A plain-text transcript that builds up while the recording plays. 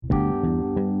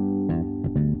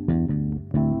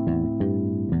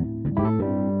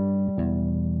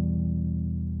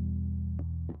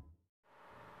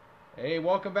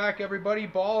welcome back, everybody.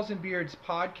 Balls and Beards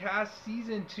podcast,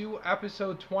 season 2,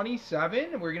 episode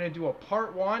 27. We're going to do a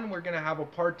part 1. We're going to have a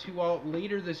part 2 out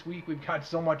later this week. We've got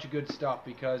so much good stuff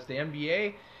because the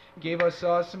NBA gave us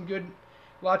lots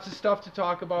of stuff to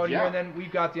talk about here. And then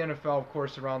we've got the NFL, of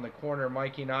course, around the corner.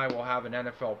 Mikey and I will have an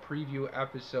NFL preview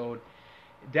episode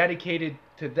dedicated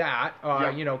to that,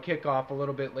 kick off a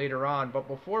little bit later on. But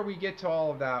before we get to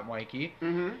all of that, Mikey,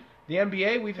 the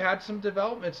NBA, we've had some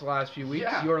developments the last few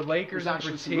weeks. Your Lakers in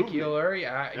particular, we've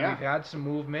had some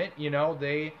movement.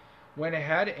 They went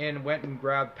ahead and went and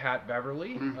grabbed Pat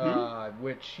Beverly,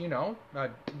 which, a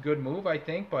good move, I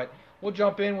think. But we'll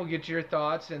jump in, we'll get your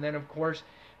thoughts. And then, of course,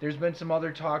 there's been some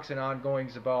other talks and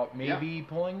ongoings about maybe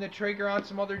pulling the trigger on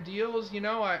some other deals.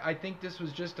 I think this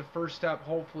was just a first step,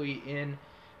 hopefully, in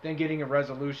then getting a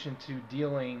resolution to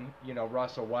dealing,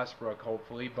 Russell Westbrook,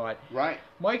 hopefully. But,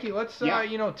 Mikey, let's,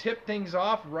 tip things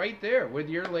off right there with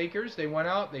your Lakers. They went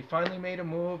out. They finally made a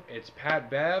move. It's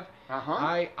Pat Bev.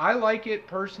 I like it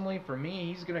personally. For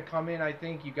me, he's going to come in. I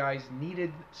think you guys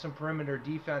needed some perimeter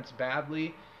defense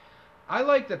badly. I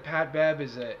like that Pat Bev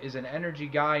is an energy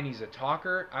guy and he's a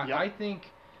talker. I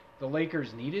think the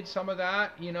Lakers needed some of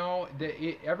that.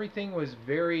 Everything was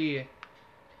very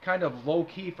kind of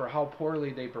low-key for how poorly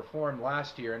they performed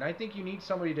last year. And I think you need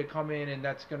somebody to come in and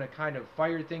that's going to kind of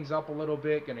fire things up a little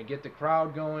bit, going to get the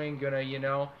crowd going, going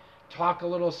to, talk a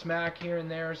little smack here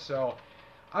and there. So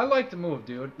I like the move,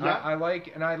 dude. I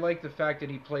like the fact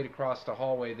that he played across the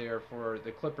hallway there for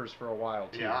the Clippers for a while,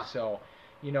 too. So,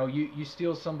 you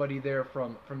steal somebody there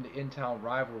from the in-town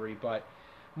rivalry. But,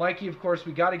 Mikey, of course,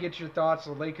 we got to get your thoughts,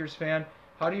 a Lakers fan.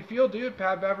 How do you feel, dude?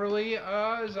 Pat Beverly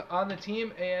is on the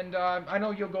team, and I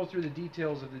know you'll go through the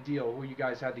details of the deal, who you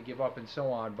guys had to give up and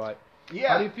so on, but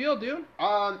how do you feel, dude?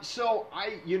 So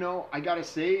I gotta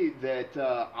say that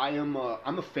I'm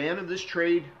a fan of this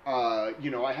trade. I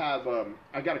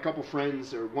got a couple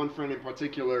friends, or one friend in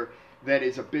particular, that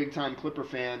is a big time Clipper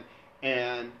fan,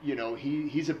 and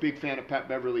he's a big fan of Pat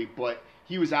Beverly, but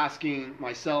he was asking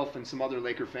myself and some other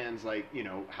Laker fans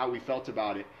how we felt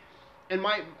about it. And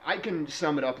I can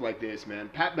sum it up like this, man.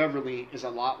 Pat Beverly is a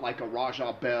lot like a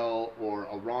Rajah Bell or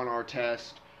a Ron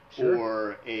Artest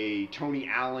or a Tony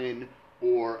Allen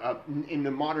or in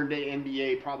the modern day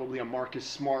NBA probably a Marcus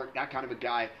Smart, that kind of a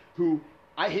guy who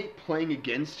I hate playing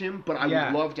against him, but I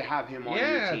would love to have him on your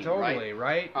team. Yeah, totally,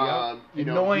 right?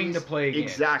 Annoying to play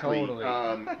against. Exactly.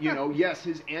 Totally. Yes,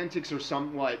 his antics are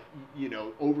somewhat,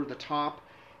 over the top.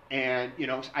 And,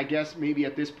 I guess maybe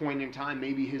at this point in time,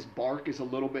 maybe his bark is a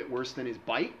little bit worse than his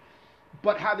bite.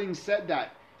 But having said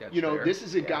that, fair. This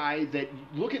is a guy that,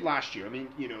 look at last year. I mean,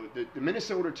 the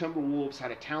Minnesota Timberwolves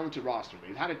had a talented roster.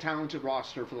 They've had a talented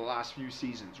roster for the last few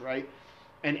seasons, right?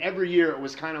 And every year it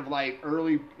was kind of like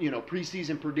early,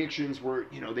 preseason predictions where,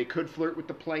 they could flirt with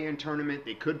the play-in tournament.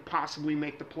 They could possibly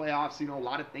make the playoffs. A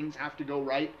lot of things have to go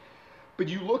right. But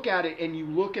you look at it and you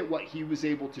look at what he was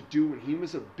able to do, and he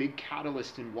was a big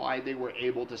catalyst in why they were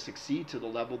able to succeed to the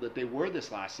level that they were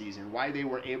this last season, why they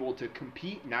were able to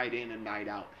compete night in and night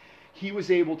out. He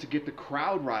was able to get the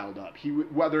crowd riled up,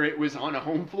 whether it was on a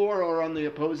home floor or on the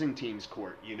opposing team's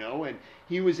court, and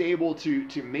he was able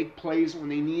to make plays when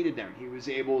they needed them. He was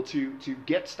able to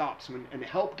get stops and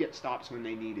help get stops when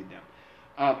they needed them.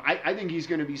 I think he's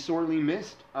going to be sorely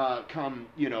missed come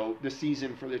the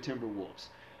season for the Timberwolves.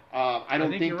 I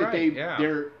don't think that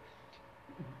they're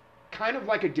kind of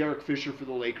like a Derek Fisher for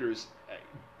the Lakers,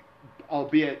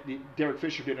 albeit Derek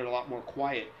Fisher did it a lot more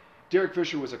quiet. Derek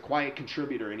Fisher was a quiet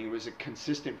contributor, and he was a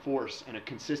consistent force and a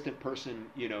consistent person,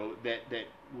 that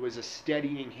was a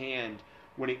steadying hand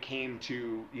when it came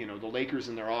to, the Lakers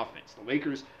and their offense. The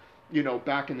Lakers,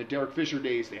 back in the Derek Fisher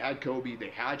days, they had Kobe,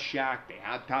 they had Shaq, they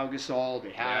had Pau Gasol,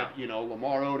 they had,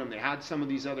 Lamar Odom, they had some of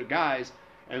these other guys.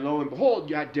 And lo and behold,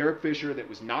 you had Derek Fisher that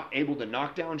was not able to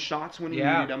knock down shots when he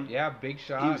needed them. Yeah, big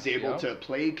shots. He was able to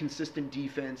play consistent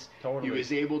defense. Totally. He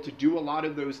was able to do a lot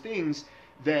of those things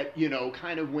that,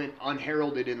 kind of went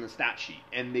unheralded in the stat sheet.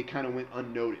 And they kind of went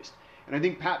unnoticed. And I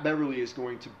think Pat Beverly is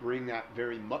going to bring that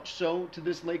very much so to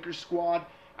this Lakers squad.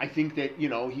 I think that,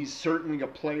 he's certainly a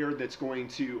player that's going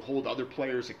to hold other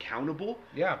players accountable.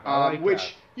 Yeah, I like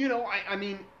which, that. I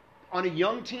mean, on a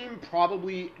young team,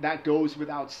 probably that goes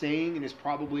without saying and is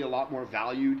probably a lot more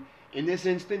valued. In this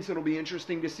instance, it'll be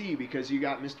interesting to see because you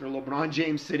got Mr. LeBron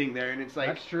James sitting there, and it's like,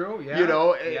 that's true. Yeah.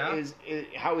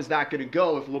 How is that going to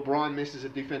go if LeBron misses a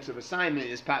defensive assignment?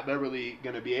 Is Pat Beverly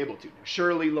going to be able to?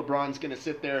 Surely LeBron's going to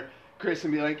sit there, Chris,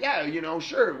 and be like, yeah,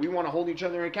 sure, we want to hold each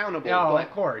other accountable. Yeah, but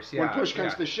of course. Yeah. When push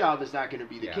comes to shove, is that going to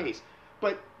be the case?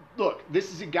 But look,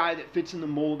 this is a guy that fits in the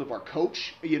mold of our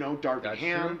coach, Darvin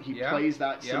Ham. True. He plays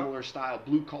that similar style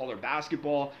blue-collar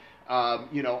basketball.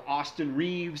 Austin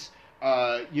Reeves,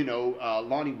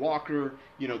 Lonnie Walker,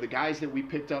 the guys that we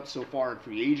picked up so far in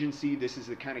free agency. This is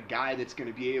the kind of guy that's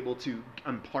going to be able to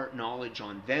impart knowledge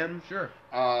on them. Sure.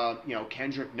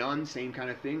 Kendrick Nunn, same kind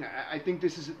of thing. I think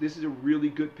this is a really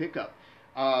good pickup.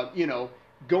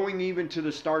 Going even to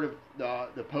the start of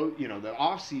the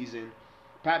off season,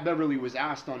 Pat Beverly was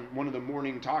asked on one of the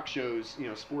morning talk shows,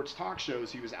 sports talk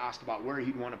shows, he was asked about where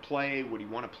he'd want to play, would he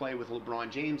want to play with LeBron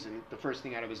James, and the first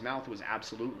thing out of his mouth was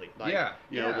absolutely. The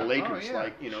Lakers,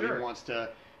 sure. he wants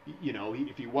to,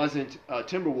 if he wasn't a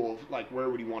Timberwolf, where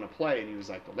would he want to play? And he was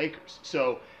like, the Lakers.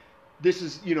 So this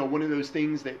is, one of those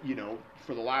things that,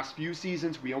 for the last few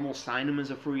seasons, we almost signed him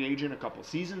as a free agent a couple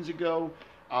seasons ago.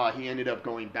 He ended up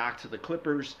going back to the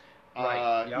Clippers.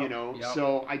 Right.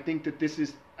 So I think that this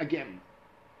is, again,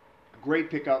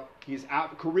 great pickup. His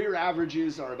career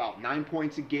averages are about 9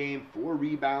 points a game, 4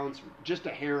 rebounds, just a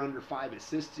hair under 5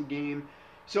 assists a game.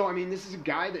 So, this is a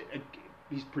guy that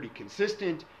he's pretty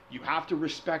consistent. You have to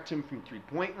respect him from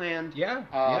three-point land.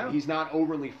 He's not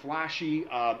overly flashy.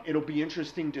 It'll be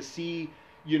interesting to see,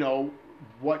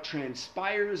 what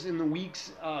transpires in the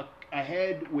weeks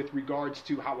ahead with regards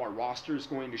to how our roster is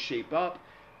going to shape up.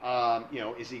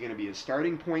 Is he going to be a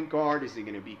starting point guard? Is he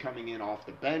going to be coming in off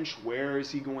the bench? Where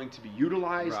is he going to be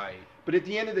utilized? Right. But at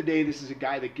the end of the day, this is a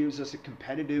guy that gives us a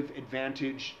competitive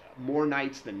advantage more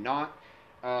nights than not.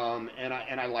 And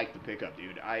I like the pickup,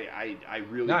 dude. I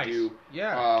really do.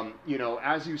 Yeah.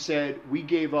 As you said, we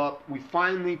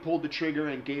finally pulled the trigger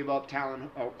and gave up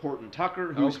Talon Horton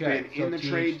Tucker, who's been in the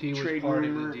trade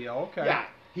rumor. Of the deal. Okay. Yeah,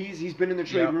 he's been in the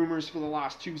trade rumors for the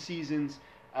last 2 seasons.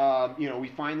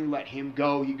 We finally let him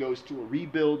go. He goes to a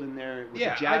rebuild in there with the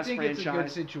Jazz franchise. I think it's a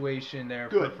good situation there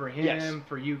for him,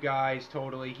 for you guys,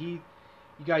 totally.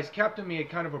 You guys kept him. He had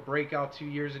kind of a breakout 2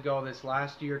 years ago. This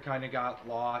last year kind of got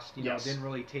lost. Didn't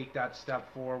really take that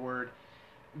step forward.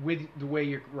 With the way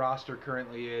your roster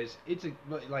currently is, it's a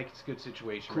good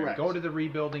situation. Correct. Go to the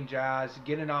rebuilding Jazz,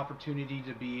 get an opportunity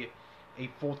to be a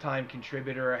full-time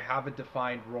contributor, have a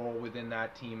defined role within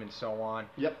that team, and so on.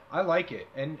 Yep. I like it,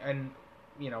 and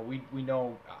we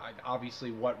know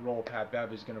obviously what role Pat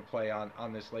Bev is going to play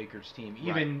on this Lakers team.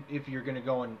 Even if you're going to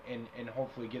go and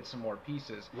hopefully get some more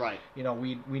pieces. Right.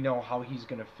 We know how he's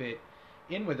going to fit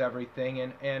in with everything,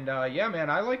 and man,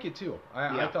 I like it too.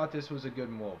 I thought this was a good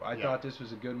move.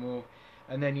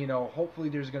 And then hopefully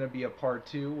there's going to be a part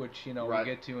 2, which we'll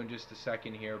get to in just a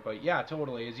second here. But yeah,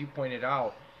 totally, as you pointed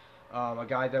out, a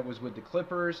guy that was with the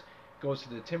Clippers goes to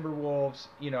the Timberwolves.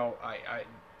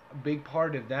 A big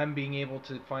part of them being able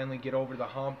to finally get over the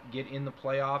hump, get in the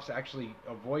playoffs, actually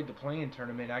avoid the play-in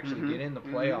tournament, actually get in the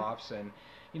playoffs, and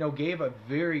gave a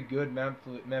very good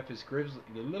Memphis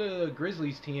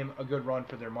Grizzlies team a good run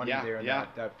for their money there in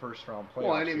that first round playoff.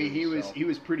 Well, and he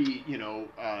was pretty,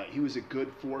 he was a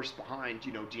good force behind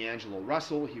D'Angelo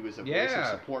Russell. He was a voice of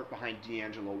support behind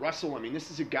D'Angelo Russell. This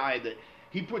is a guy that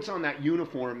he puts on that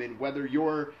uniform, and whether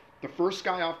you're the first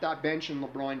guy off that bench in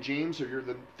LeBron James, or you're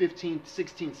the 15th,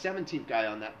 16th, 17th guy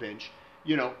on that bench,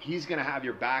 he's going to have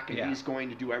your back, and he's going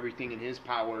to do everything in his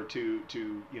power to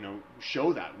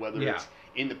show that, whether it's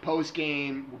in the post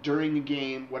game, during the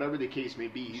game, whatever the case may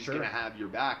be, he's going to have your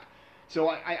back. So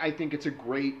I think it's a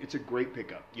great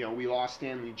pickup. We lost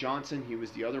Stanley Johnson. He was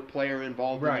the other player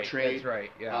involved in the trade. That's right.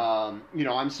 Yeah.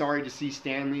 I'm sorry to see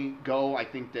Stanley go. I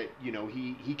think that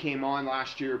he came on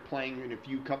last year playing in a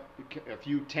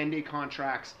few 10-day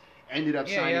contracts. Ended up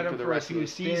signing for the rest of the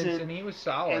season, and he was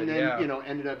solid. And then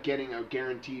ended up getting a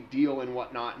guaranteed deal and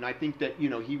whatnot. And I think that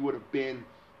he would have been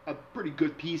a pretty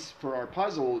good piece for our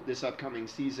puzzle this upcoming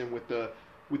season with the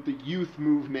youth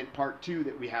movement part 2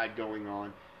 that we had going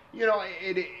on.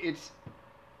 It's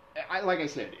like I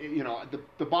said,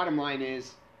 the bottom line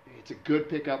is it's a good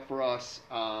pickup for us.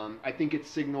 I think it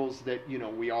signals that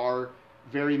we are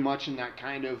very much in that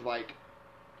kind of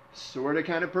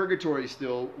kind of purgatory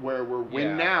still, where we're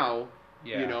win now,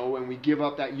 and we give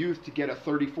up that youth to get a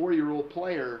 34-year-old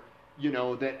player,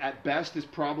 that at best is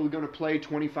probably going to play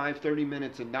 25, 30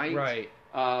 minutes a night. Right.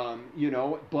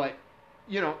 But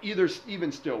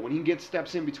even still, when he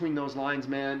steps in between those lines,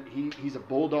 man, he's a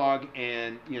bulldog,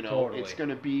 and totally. it's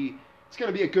gonna be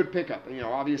a good pickup.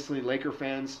 Obviously Laker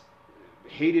fans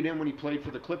hated him when he played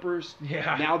for the Clippers.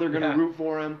 Yeah. Now they're gonna root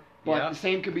for him. But the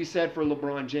same could be said for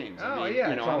LeBron James. Totally,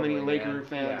 how many Laker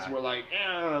fans were like,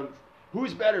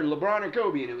 who's better, LeBron or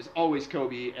Kobe? And it was always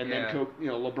Kobe. And then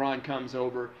LeBron comes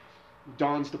over,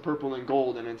 dons the purple and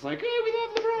gold, and it's like, hey, we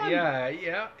love LeBron.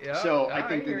 Yeah. So I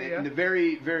think in the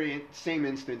very, very same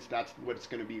instance, that's what it's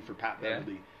going to be for Pat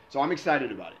Beverly. So I'm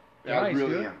excited about it. I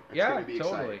really am. It's going to be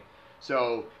exciting. Totally.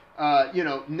 So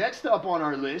Next up on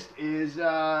our list is,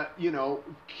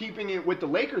 keeping it with the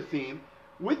Laker theme,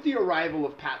 with the arrival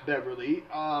of Pat Beverly.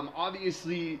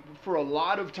 Obviously, for a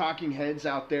lot of talking heads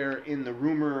out there in the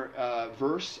rumor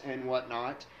verse and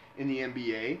whatnot in the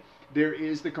NBA, there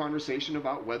is the conversation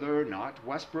about whether or not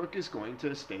Westbrook is going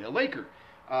to stay a Laker.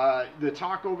 The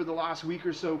talk over the last week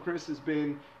or so, Chris, has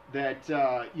been that,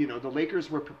 the Lakers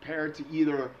were prepared to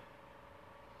either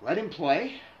let him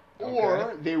play,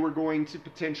 or they were going to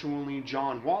potentially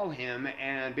John Wall him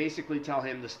and basically tell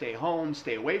him to stay home,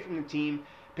 stay away from the team,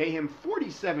 pay him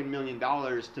 $47 million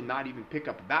to not even pick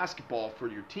up a basketball for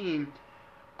your team.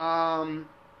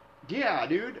 Yeah,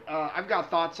 dude, I've got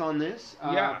thoughts on this,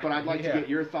 but I'd like to get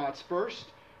your thoughts first.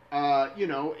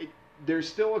 There's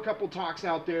still a couple talks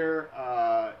out there,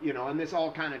 and this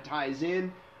all kind of ties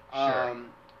in. Sure.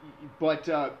 But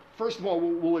first of all,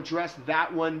 we'll address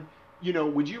that one.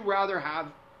 Would you rather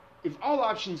have, if all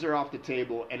options are off the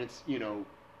table and it's,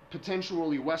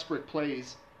 potentially Westbrook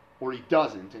plays or he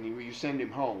doesn't, and you send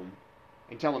him home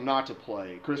and tell him not to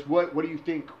play, Chris, what do you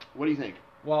think? What do you think?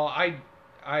 Well, I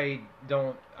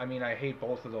hate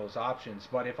both of those options,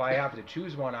 but if I have to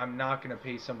choose one, I'm not going to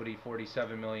pay somebody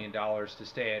 $47 million to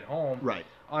stay at home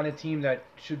on a team that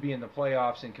should be in the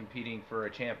playoffs and competing for a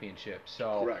championship.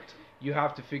 So correct. You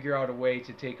have to figure out a way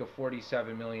to take a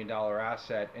 $47 million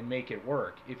asset and make it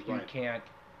work if you can't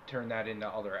turn that into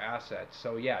other assets.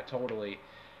 So yeah, totally.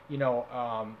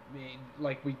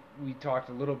 Like we talked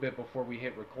a little bit before we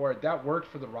hit record, that worked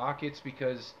for the Rockets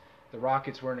because the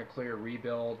Rockets were in a clear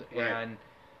rebuild, and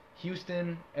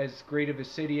Houston, as great of a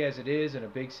city as it is, and a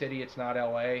big city, it's not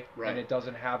LA, and it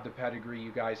doesn't have the pedigree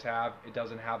you guys have. It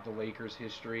doesn't have the Lakers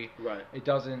history. It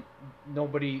doesn't.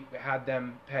 Nobody had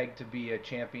them pegged to be a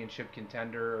championship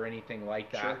contender or anything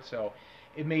like that. Sure. So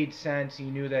it made sense.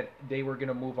 You knew that they were going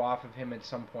to move off of him at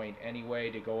some point anyway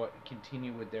to go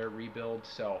continue with their rebuild.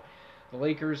 So the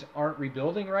Lakers aren't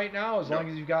rebuilding right now. As long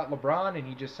as you've got LeBron and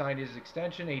he just signed his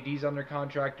extension, AD's under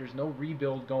contract, there's no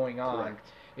rebuild going on. Correct.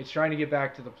 It's trying to get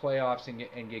back to the playoffs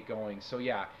and get going. So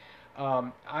yeah,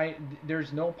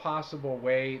 there's no possible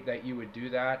way that you would do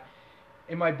that.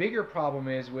 And my bigger problem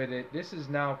is with it, this is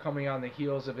now coming on the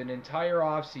heels of an entire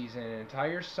offseason, an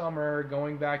entire summer,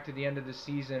 going back to the end of the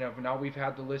season of now we've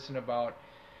had to listen about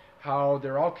how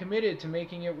they're all committed to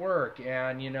making it work.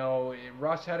 And,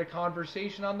 Russ had a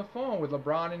conversation on the phone with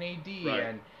LeBron and AD.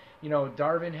 And,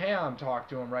 Darvin Ham talked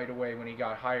to him right away when he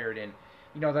got hired. And,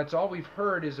 that's all we've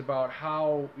heard is about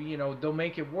how, they'll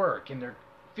make it work. And they're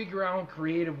figuring out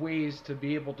creative ways to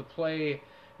be able to play,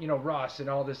 Russ and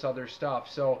all this other stuff.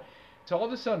 So to all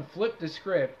of a sudden flip the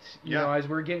script, as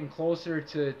we're getting closer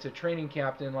to training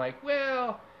camp, then like,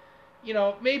 well,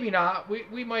 maybe not.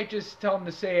 We might just tell him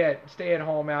to stay at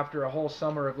home after a whole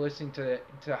summer of listening to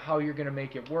how you're going to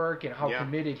make it work and how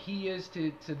committed he is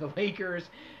to the Lakers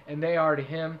and they are to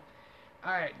him.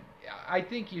 I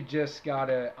think you just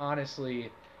gotta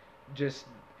honestly just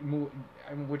move,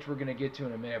 which we're gonna get to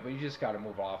in a minute, but you just gotta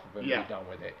move off of it and be done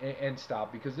with it and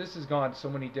stop, because this has gone so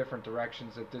many different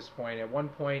directions at this point. At one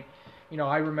point,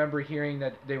 I remember hearing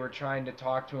that they were trying to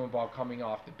talk to him about coming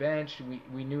off the bench.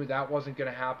 We knew that wasn't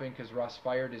going to happen because Russ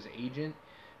fired his agent,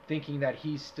 thinking that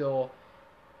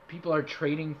people are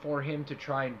trading for him to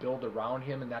try and build around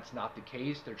him, and that's not the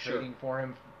case. They're trading for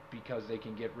him because they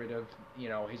can get rid of,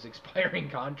 his expiring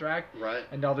contract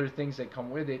and other things that come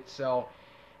with it. So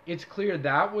it's clear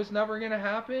that was never going to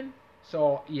happen.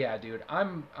 So yeah, dude,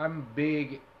 I'm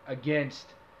big against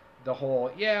the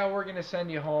whole, we're going to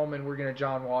send you home and we're going to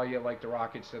John Wall you like the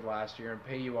Rockets did last year and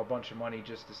pay you a bunch of money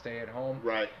just to stay at home.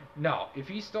 No, if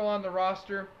he's still on the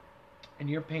roster and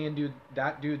you're paying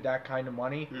that kind of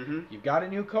money, you've got a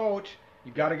new coach,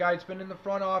 you've got a guy that's been in the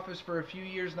front office for a few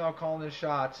years now calling his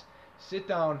shots. Sit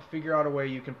down, figure out a way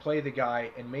you can play the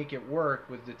guy and make it work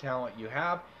with the talent you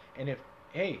have. And if,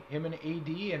 him and AD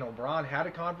and LeBron had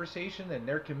a conversation and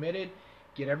they're committed,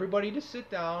 get everybody to sit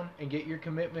down and get your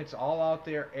commitments all out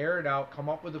there, air it out, come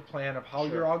up with a plan of how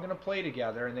you're all going to play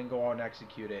together, and then go out and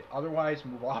execute it. Otherwise,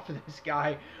 move off of this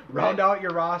guy, round out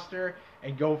your roster,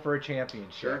 and go for a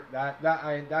championship.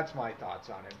 That's my thoughts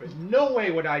on it. But no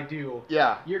way would I do.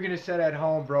 You're going to sit at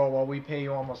home, bro, while we pay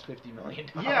you almost $50 million.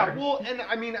 Yeah, well, and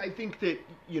I mean, I think that,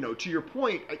 to your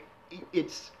point,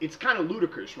 it's kind of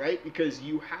ludicrous, right? Because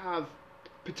you have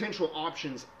potential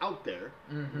options out there,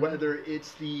 whether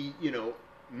it's the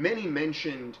many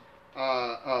mentioned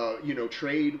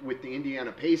trade with the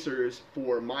Indiana Pacers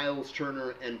for Miles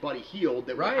Turner and Buddy Hield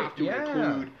that would have to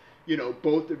include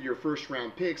both of your first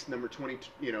round picks, number 20,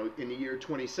 in the year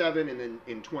 27 and then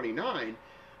in 29.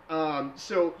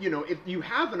 So if you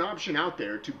have an option out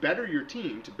there to better your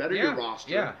team, to better your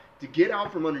roster, to get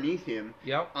out from underneath him,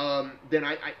 Yep. then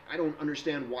I don't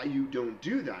understand why you don't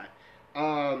do that.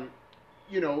 I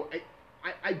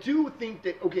do think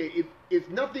that, okay, if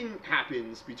nothing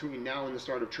happens between now and the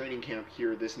start of training camp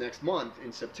here this next month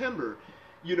in September,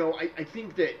 I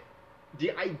think that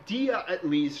the idea, at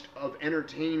least, of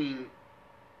entertaining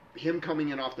him coming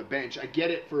in off the bench, I get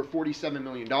it for $47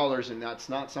 million, and that's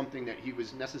not something that he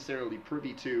was necessarily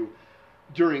privy to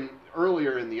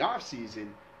earlier in the offseason.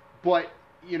 But,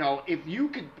 if you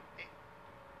could,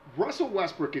 Russell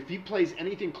Westbrook, if he plays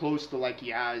anything close to like he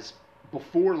has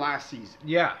before last season,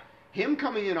 yeah, him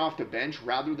coming in off the bench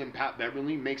rather than Pat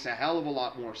Beverly makes a hell of a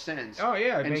lot more sense. Oh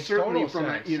yeah, it and makes certainly total from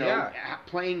sense.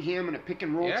 Playing him in a pick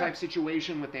and roll type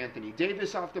situation with Anthony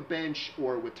Davis off the bench,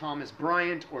 or with Thomas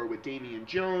Bryant, or with Damian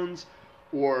Jones,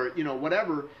 or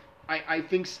whatever. I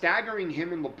think staggering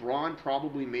him and LeBron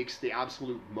probably makes the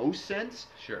absolute most sense.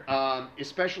 Sure.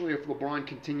 Especially if LeBron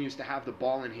continues to have the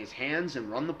ball in his hands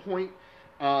and run the point.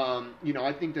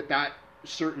 I think that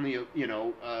certainly,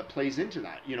 plays into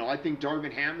that. I think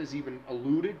Darvin Ham has even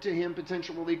alluded to him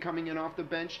potentially coming in off the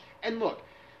bench. And look,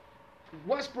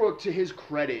 Westbrook, to his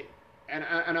credit, and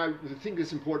I think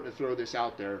it's important to throw this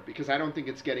out there because I don't think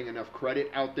it's getting enough credit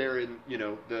out there in,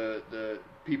 the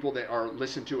people that are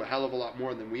listened to a hell of a lot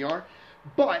more than we are.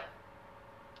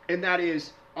 And that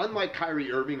is, unlike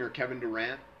Kyrie Irving or Kevin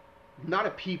Durant, not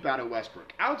a peep out of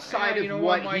Westbrook. Outside of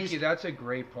what Mikey, that's a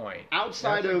great point.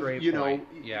 Outside of,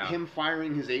 him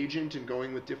firing his agent and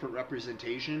going with different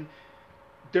representation,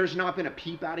 there's not been a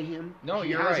peep out of him. No,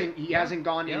 you're right. He hasn't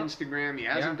gone to Instagram. He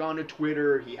hasn't gone to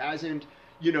Twitter. He hasn't,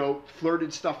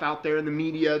 flirted stuff out there in the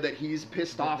media that he's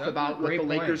pissed off about what the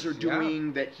Lakers are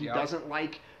doing, that he doesn't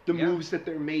like the moves that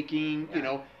they're making.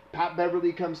 Pat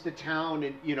Beverly comes to town,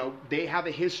 and, they have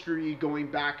a history going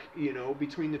back,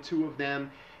 between the two of them.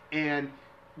 And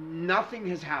nothing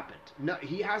has happened. No,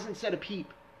 he hasn't said a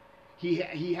peep.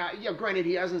 Granted,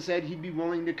 he hasn't said he'd be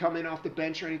willing to come in off the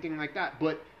bench or anything like that.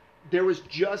 But there was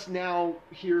just now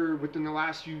here within the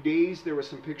last few days, there were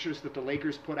some pictures that the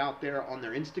Lakers put out there on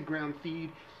their Instagram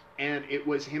feed, and it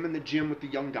was him in the gym with the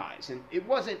young guys. And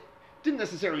didn't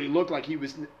necessarily look like he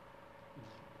was,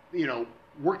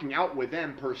 working out with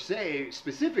them per se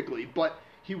specifically, but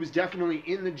he was definitely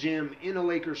in the gym in a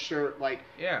Lakers shirt,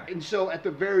 and so at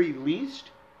the very least,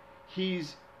 he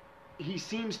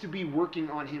seems to be working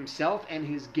on himself and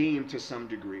his game to some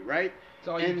degree, right?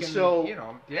 At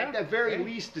the very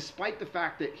least, despite the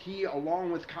fact that he,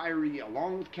 along with Kyrie,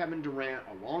 along with Kevin Durant,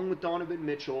 along with Donovan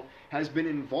Mitchell, has been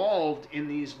involved in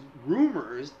these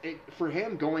rumors, for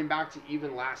him going back to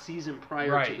even last season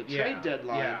prior to the trade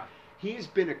deadline, he's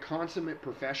been a consummate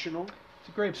professional. It's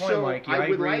a great point, Mikey. I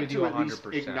would like to 100%. at least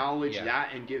acknowledge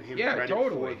that and give him credit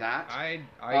for that. I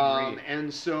agree.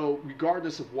 And so,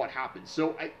 regardless of what happens,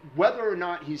 whether or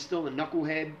not he's still a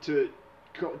knucklehead to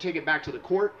take it back to the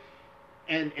court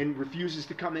and refuses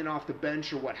to come in off the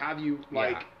bench or what have you,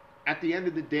 at the end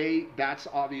of the day, that's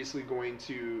obviously going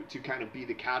to kind of be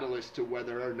the catalyst to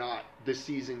whether or not this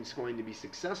season's going to be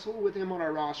successful with him on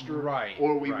our roster,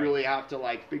 or we really have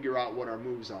to figure out what our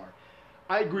moves are.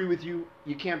 I agree with you.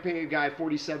 You can't pay a guy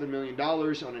 $47 million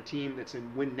on a team that's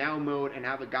in win-now mode and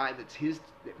have a guy that's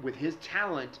with his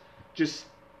talent just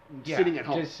sitting at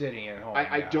home. Just sitting at home.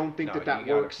 I don't think that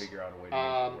works. Figure out a way to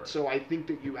make it work. So I think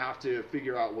that you have to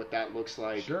figure out what that looks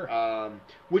like. Sure.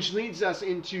 Which leads us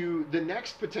into the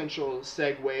next potential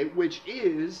segue, which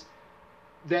is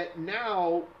that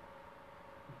now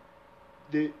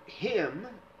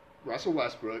Russell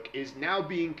Westbrook, is now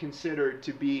being considered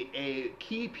to be a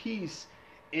key piece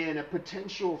in a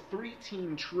potential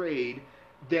 3-team trade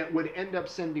that would end up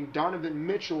sending Donovan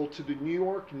Mitchell to the New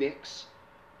York Knicks,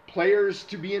 players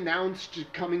to be announced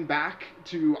coming back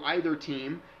to either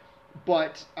team,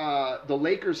 but the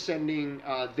Lakers sending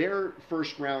their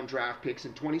first-round draft picks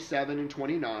in 27 and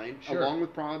 29, along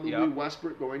with probably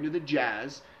Westbrook going to the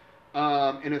Jazz,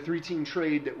 in a 3-team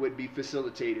trade that would be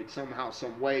facilitated somehow,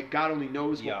 some way. God only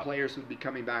knows what players would be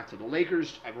coming back to the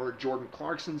Lakers. I've heard Jordan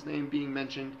Clarkson's name being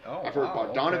mentioned. I've heard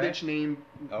Bogdanovich's name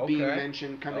being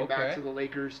mentioned coming back to the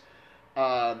Lakers.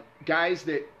 Guys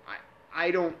that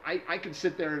I could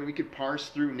sit there and we could parse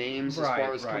through names as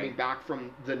far as coming back from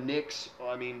the Knicks.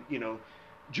 I mean,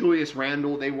 Julius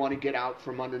Randle, they want to get out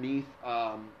from underneath.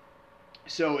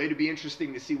 So it'd be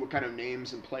interesting to see what kind of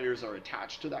names and players are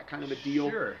attached to that kind of a deal.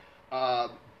 Sure.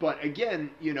 But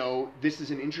again, this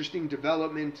is an interesting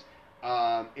development.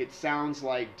 It sounds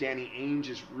like Danny Ainge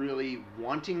is really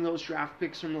wanting those draft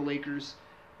picks from the Lakers.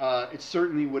 It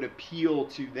certainly would appeal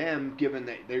to them, given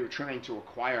that they were trying to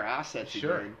acquire assets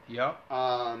again. Yep.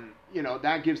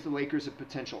 That gives the Lakers a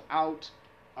potential out.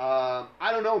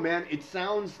 I don't know, man. It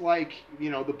sounds like,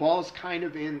 the ball's kind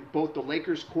of in both the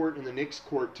Lakers' court and the Knicks'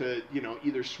 court to,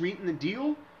 either sweeten the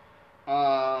deal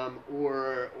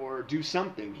or do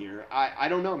something here. I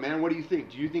don't know, man. What do you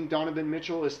think? Do you think Donovan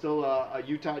Mitchell is still a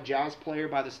Utah Jazz player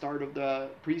by the start of the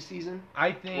preseason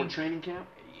or training camp?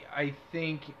 I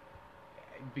think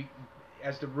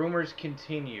as the rumors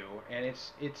continue, and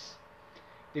it's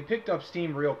they picked up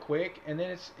steam real quick, and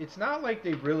then it's not like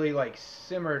they've really like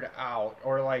simmered out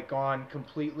or like gone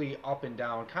completely up and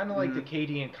down. Kind of like the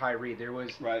KD and Kyrie. There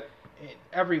was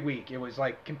every week it was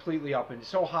like completely up and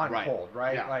so hot and cold,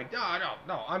 right? Yeah. Like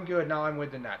no, I'm good now. I'm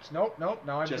with the Nets. Nope.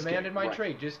 Now I've demanded my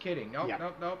trade. Just kidding. Nope.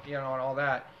 And all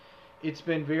that. It's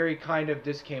been very kind of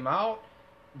this came out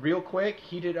real quick,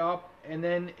 heated up, and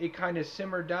then it kind of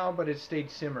simmered down, but it stayed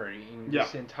simmering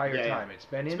this entire time. It's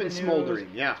been in the news. Smoldering.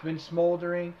 Yeah, it's been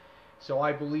smoldering. So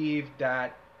I believe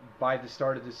that by the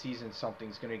start of the season,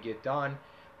 something's going to get done.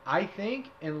 I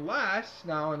think unless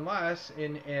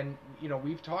and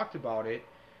we've talked about it.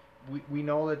 We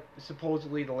know that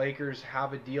supposedly the Lakers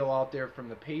have a deal out there from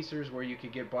the Pacers where you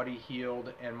could get Buddy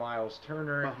Hield and Miles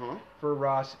Turner for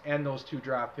Russ and those 2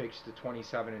 draft picks, the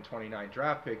 27 and 29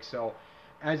 draft picks. So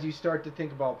as you start to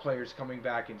think about players coming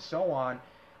back and so on,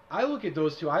 I look at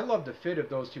those two. I love the fit of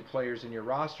those 2 players in your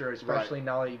roster, especially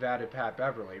now that you've added Pat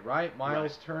Beverly, right?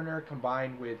 Miles Turner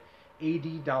combined with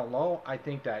AD down low, I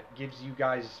think that gives you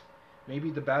guys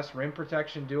maybe the best rim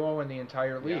protection duo in the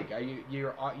entire league.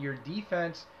 Your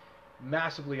defense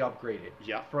massively upgraded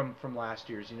from last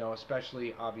year's,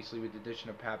 especially obviously with the addition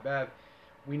of Pat Bev.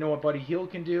 We know what Buddy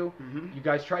Hield can do. You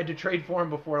guys tried to trade for him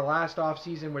before last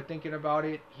offseason. We're thinking about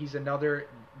it. He's another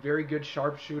very good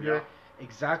sharpshooter. Yeah.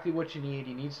 Exactly what you need.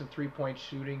 You need some 3-point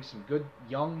shooting, some good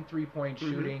young 3-point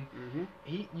shooting.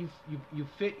 You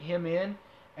fit him in,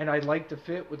 and I like the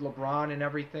fit with LeBron and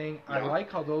everything. Yeah. I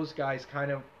like how those guys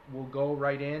kind of will go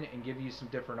right in and give you some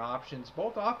different options,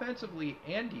 both offensively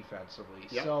and defensively.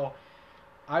 Yeah. So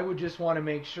I would just want to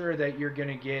make sure that you're going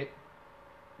to get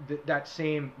that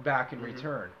same back in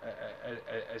return,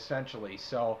 essentially.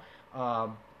 So,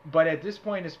 but at this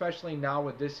point, especially now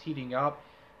with this heating up,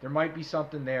 there might be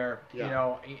something there.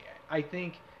 Yeah. I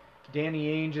think Danny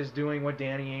Ainge is doing what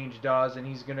Danny Ainge does, and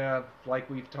he's going to, like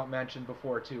we've mentioned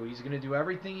before too, he's going to do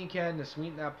everything he can to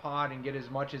sweeten that pot and get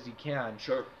as much as he can.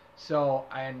 Sure. So,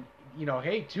 and,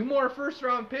 hey, 2 more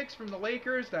first-round picks from the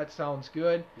Lakers, that sounds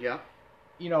good. Yeah.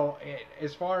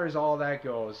 As far as all that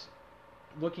goes,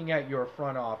 looking at your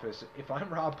front office, if I'm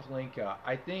Rob Pelinka,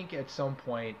 I think at some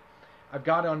point I've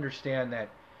got to understand that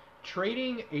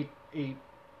trading a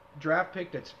draft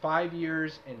pick that's 5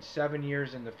 years and 7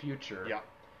 years in the future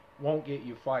won't get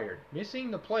you fired.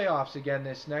 Missing the playoffs again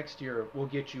this next year will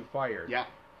get you fired. Yeah.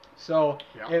 So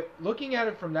looking at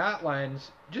it from that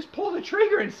lens, just pull the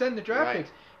trigger and send the draft picks.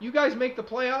 You guys make the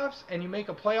playoffs and you make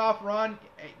a playoff run,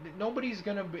 nobody's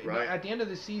going to be, at the end of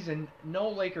the season, no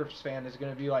Lakers fan is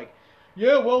going to be like,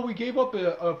 yeah, well, we gave up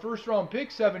a first-round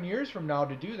pick 7 years from now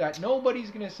to do that. Nobody's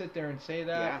going to sit there and say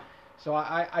that. Yeah. So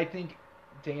I think,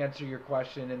 to answer your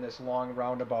question in this long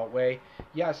roundabout way,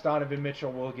 yes, Donovan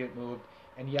Mitchell will get moved,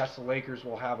 and yes, the Lakers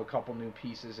will have a couple new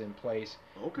pieces in place.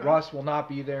 Okay. Russ will not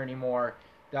be there anymore.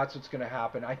 That's what's going to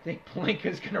happen. I think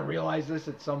Pelinka's going to realize this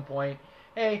at some point.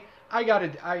 Hey, I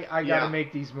gotta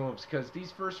make these moves because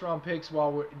these first-round picks,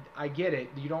 while I get it,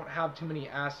 you don't have too many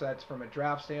assets from a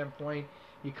draft standpoint.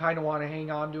 You kind of want to hang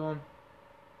on to them.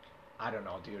 I don't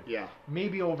know, dude. Yeah.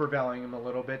 Maybe overvaluing him a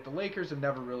little bit. The Lakers have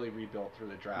never really rebuilt through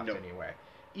the draft anyway.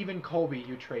 Even Kobe,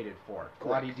 you traded for.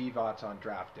 Vlade Divac's on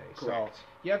draft day. Correct. So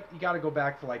you got to go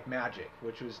back to like Magic,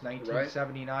 which was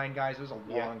 1979, guys. It was a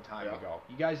long time ago.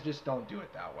 You guys just don't do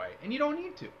it that way, and you don't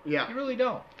need to. Yeah. You really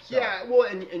don't. So. Yeah. Well,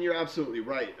 and you're absolutely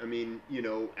right. I mean,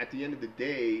 at the end of the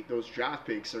day, those draft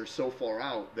picks are so far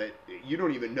out that you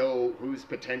don't even know who's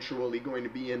potentially going to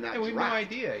be in that draft. We have no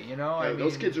idea. I mean,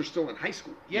 those kids are still in high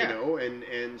school. Yeah.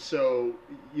 And so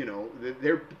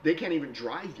they can't even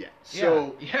drive yet.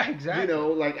 So yeah,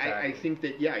 exactly. Exactly. I think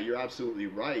that you're absolutely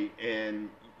right, and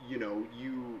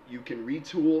you can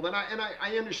retool, and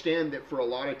I understand that for a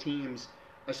lot of teams,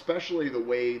 especially the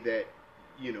way that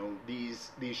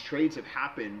these trades have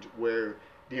happened, where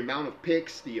the amount of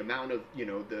picks, the amount of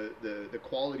the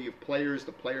quality of players,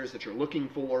 the players that you're looking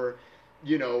for,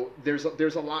 there's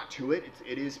a lot to it.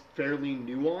 It is fairly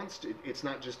nuanced. It's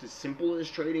not just as simple as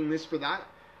trading this for that.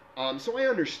 So I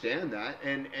understand that,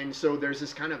 and so there's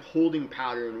this kind of holding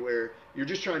pattern where you're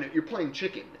playing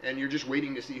chicken, and you're just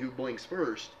waiting to see who blinks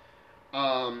first.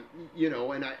 And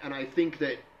I think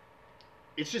that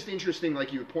it's just interesting,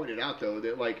 like you pointed out, though,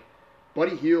 that like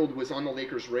Buddy Hield was on the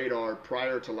Lakers' radar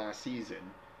prior to last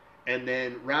season, And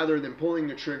then rather than pulling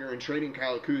the trigger and trading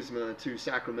Kyle Kuzma to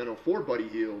Sacramento for Buddy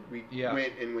Hield, we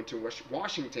went to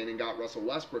Washington and got Russell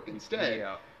Westbrook instead.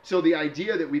 Yeah. So the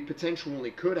idea that we potentially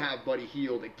could have Buddy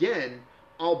Hield again,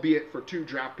 albeit for 2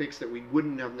 draft picks that we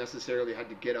wouldn't have necessarily had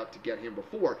to get up to get him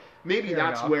before. Maybe Fair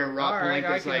that's enough. where Rob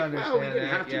Pelinka's like, well, we didn't that.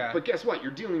 have to. Yeah. But guess what?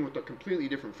 You're dealing with a completely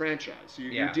different franchise. So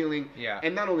you're dealing,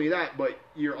 and not only that, but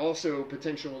you're also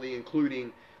potentially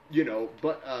including,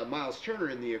 Miles Turner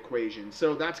in the equation.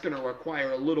 So that's going to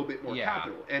require a little bit more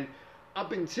capital. And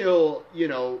up until,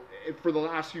 for the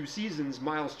last few seasons,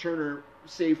 Miles Turner,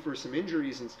 save for some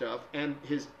injuries and stuff, and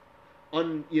his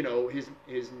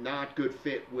not good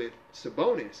fit with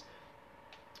Sabonis,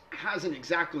 hasn't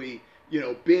exactly,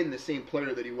 been the same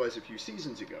player that he was a few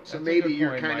seasons ago. So maybe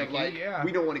you're kind of like,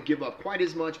 we don't want to give up quite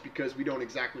as much because we don't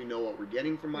exactly know what we're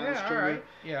getting from Miles Turner. All right.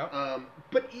 Yeah.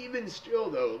 But even still,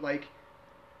 though, like,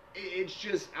 it's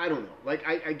just, I don't know. Like,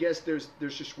 I guess there's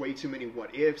just way too many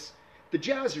what ifs. The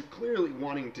Jazz are clearly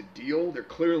wanting to deal. They're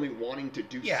clearly wanting to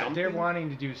do something. Yeah, they're wanting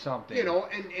to do something.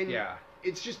 And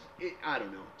it's just, I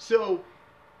don't know. So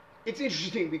it's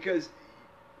interesting because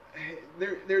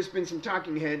there's been some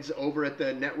talking heads over at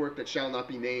the network that shall not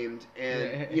be named.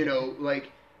 And,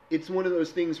 like, it's one of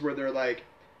those things where they're like,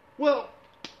 well,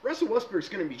 Russell Westbrook's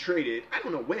going to be traded. I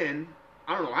don't know when.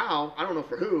 I don't know how. I don't know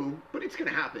for who, but it's going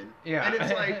to happen. Yeah. And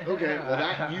it's like, okay,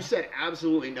 well, you said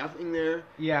absolutely nothing there.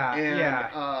 Yeah.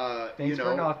 And, Thanks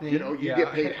for nothing. You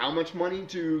get paid how much money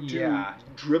to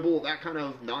dribble that kind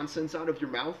of nonsense out of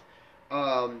your mouth?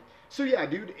 So, yeah,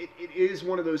 dude, it is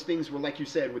one of those things where, like you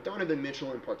said, with Donovan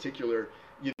Mitchell in particular,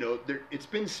 it's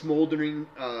been smoldering.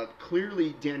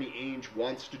 Clearly, Danny Ainge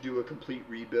wants to do a complete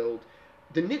rebuild.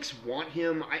 The Knicks want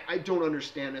him. I don't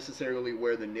understand necessarily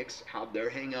where the Knicks have their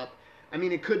hang-up. I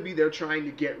mean, it could be they're trying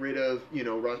to get rid of,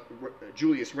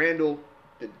 Julius Randle.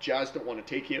 The Jazz don't want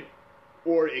to take him.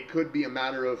 Or it could be a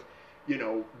matter of,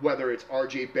 whether it's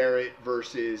R.J. Barrett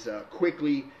versus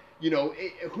Quickly.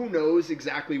 Who knows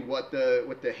exactly what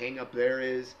the hang-up there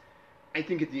is. I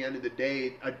think at the end of the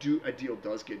day, a deal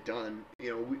does get done.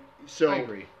 I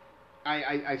agree.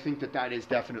 I think that is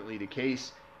definitely the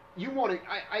case.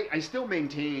 I still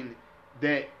maintain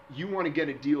that you want to get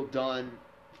a deal done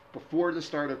before the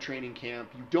start of training camp.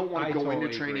 You don't want to go into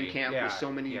training camp with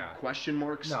so many question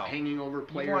marks hanging over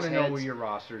players' heads. You want to know where your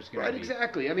roster is going to be. Right,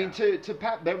 exactly. I mean, to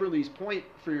Pat Beverly's point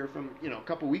from a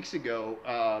couple weeks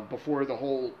ago, before the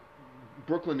whole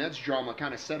Brooklyn Nets drama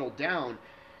kind of settled down,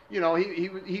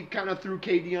 he kind of threw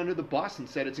KD under the bus and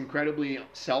said it's incredibly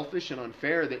selfish and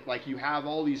unfair that, like, you have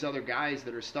all these other guys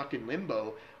that are stuck in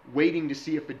limbo waiting to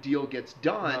see if a deal gets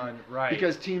done, right?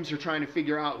 Because teams are trying to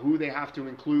figure out who they have to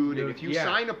include, and if you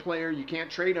sign a player, you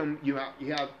can't trade them. You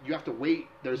have to wait.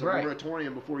 There's a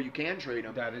moratorium before you can trade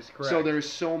them. That is correct. So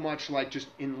there's so much like just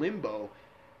in limbo.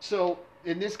 So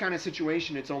in this kind of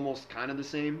situation, it's almost kind of the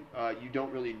same. You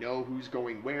don't really know who's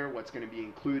going where, what's going to be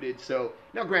included. So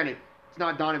now, granted, it's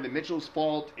not Donovan Mitchell's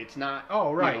fault. It's not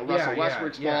Russell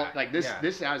Westbrook's fault. Like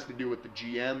this has to do with the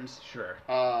GMs. Sure.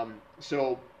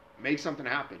 So make something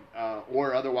happen,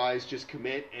 or otherwise just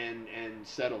commit and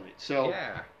settle it. So,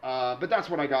 but that's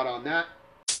what I got on that.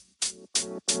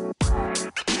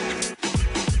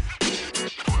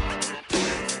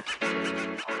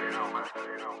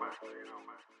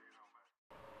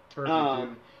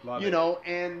 Perfect. Love it.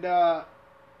 And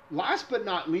last but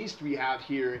not least, we have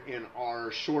here in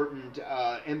our shortened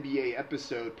NBA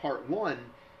episode, part 1.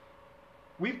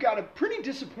 We've got a pretty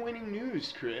disappointing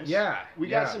news, Chris. We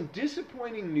got some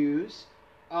disappointing news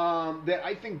that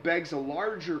I think begs a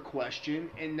larger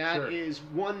question, and that is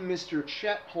one Mr.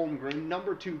 Chet Holmgren,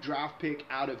 number 2 draft pick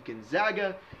out of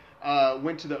Gonzaga,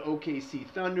 went to the OKC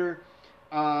Thunder.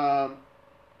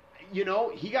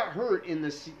 He got hurt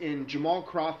in Jamal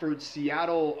Crawford's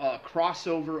Seattle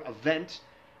crossover event.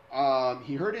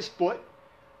 He hurt his foot.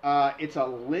 It's a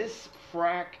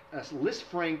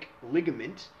Lisfranc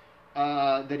ligament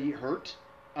that he hurt,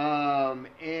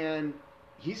 and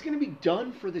he's going to be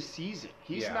done for the season.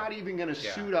 He's not even going to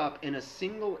suit up in a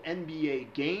single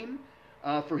NBA game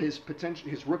for his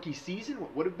rookie season.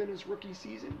 What would have been his rookie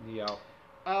season?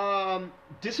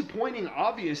 Disappointing,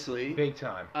 obviously. Big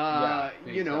time.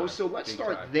 Big time. So let's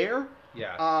start there.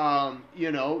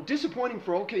 Disappointing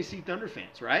for OKC Thunder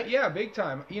fans, right? Yeah, big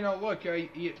time. Look,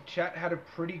 Chet had a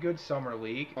pretty good summer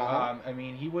league. I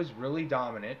mean, he was really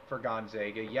dominant for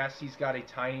Gonzaga. Yes, he's got a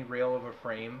tiny rail of a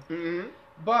frame,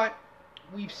 but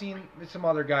we've seen some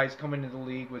other guys come into the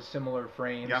league with similar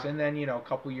frames, and then a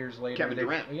couple years later,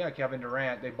 Kevin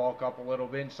Durant, they bulk up a little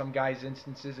bit. In some guys'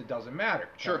 instances, it doesn't matter.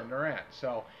 Kevin Durant.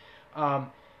 So,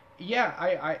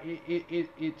 Yeah,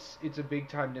 it's a big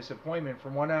time disappointment.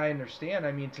 From what I understand,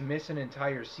 I mean, to miss an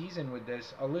entire season with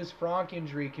this, a Liz Franck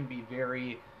injury can be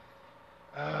very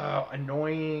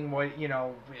annoying.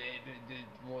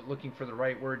 Looking for the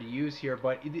right word to use here,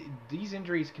 but these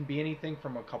injuries can be anything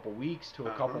from a couple weeks to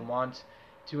a couple months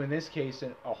to, in this case,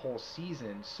 a whole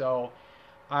season. So,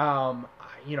 I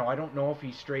don't know if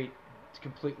he straight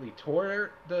completely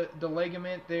tore the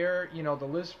ligament there. The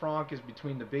Liz Franck is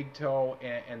between the big toe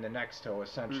and the next toe,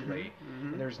 essentially.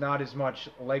 And there's not as much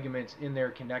ligaments in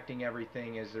there connecting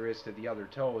everything as there is to the other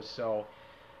toes. So,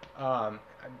 I'm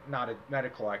not a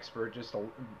medical expert. That's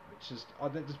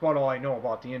about all I know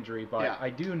about the injury. But I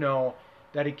do know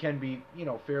that it can be,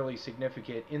 fairly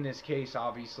significant. In this case,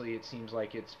 obviously, it seems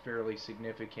like it's fairly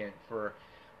significant for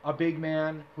a big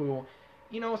man who,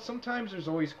 sometimes there's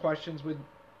always questions with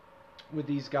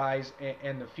these guys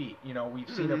and the feet. We've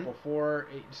seen it before.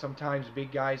 Sometimes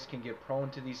big guys can get prone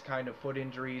to these kind of foot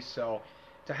injuries. So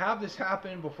to have this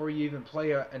happen before you even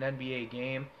play an NBA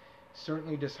game,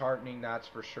 certainly disheartening, that's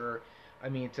for sure. I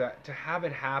mean, to have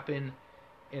it happen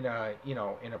in a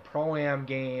pro-am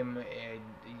game,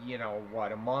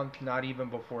 a month, not even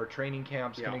before training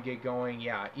camp's going to get going,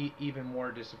 even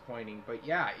more disappointing. But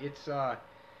it's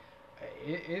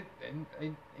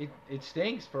it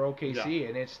stinks for OKC,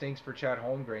 and it stinks for Chet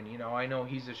Holmgren. I know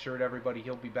he's assured everybody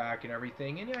he'll be back and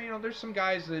everything, and there's some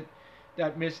guys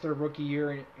that missed their rookie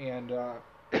year and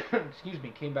excuse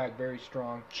me, came back very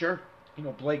strong. Sure.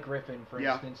 Blake Griffin, for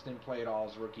instance, didn't play at all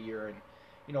his rookie year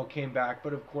and came back,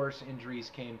 but of course injuries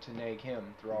came to nag him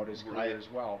throughout his career as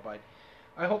well. But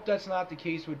I hope that's not the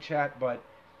case with Chet, but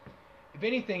if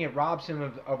anything, it robs him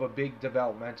of a big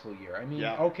developmental year. I mean,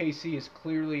 OKC is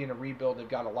clearly in a rebuild. They've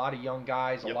got a lot of young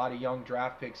guys, a lot of young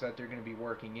draft picks that they're going to be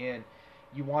working in.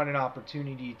 You want an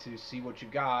opportunity to see what you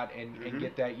got and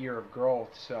get that year of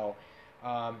growth. So,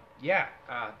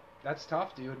 that's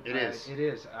tough, dude. It is. It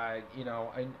is.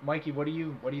 Mikey, what do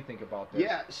you think about this?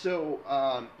 Yeah. So,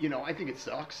 I think it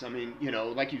sucks. I mean,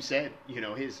 like you said,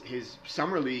 his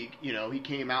summer league, he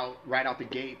came out right out the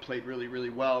gate, played really, really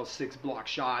well, 6 block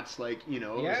shots. It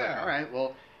was like, all right,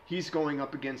 well, he's going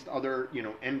up against other,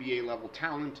 NBA level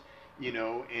talent,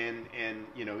 and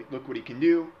look what he can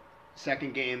do.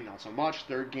 Second game, not so much.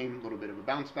 Third game, a little bit of a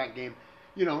bounce back game,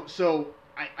 so.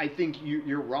 I think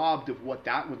you're robbed of what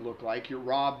that would look like. You're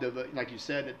robbed of, like you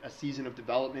said, a season of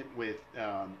development with,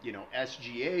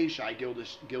 SGA, Shai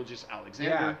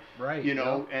Gilgeous-Alexander,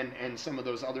 and some of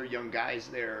those other young guys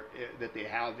there that they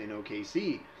have in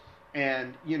OKC.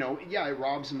 And, it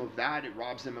robs them of that. It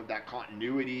robs them of that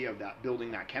continuity, of that building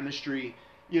that chemistry.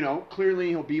 Clearly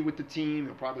he'll be with the team.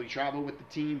 He'll probably travel with the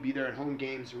team, be there at home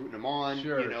games, rooting them on.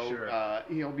 Sure.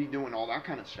 He'll be doing all that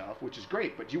kind of stuff, which is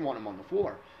great, but you want him on the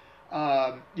floor.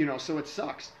 So it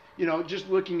sucks. Just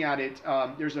looking at it,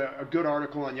 there's a good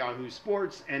article on Yahoo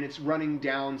Sports, and it's running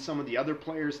down some of the other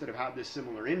players that have had this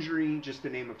similar injury, just to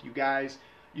name a few guys.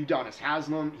 Udonis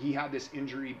Haslem, he had this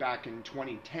injury back in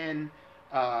 2010.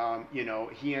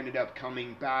 He ended up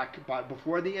coming back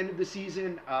before the end of the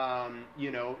season.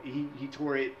 He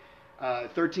tore it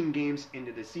 13 games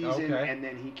into the season, and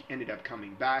then he ended up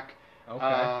coming back.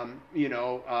 Furkan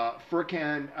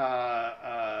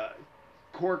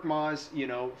Korkmaz,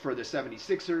 for the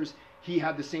 76ers, he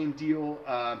had the same deal,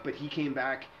 but he came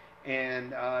back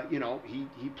and,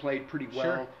 he played pretty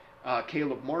well. Sure.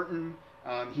 Caleb Martin,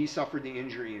 he suffered the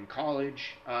injury in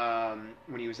college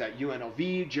when he was at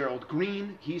UNLV. Gerald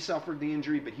Green, he suffered the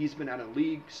injury, but he's been out of the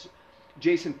league.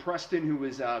 Jason Preston, who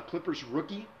was Clippers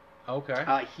rookie,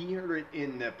 he hurt it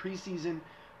in the preseason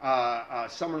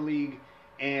summer league,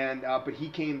 and but he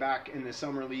came back in the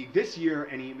summer league this year,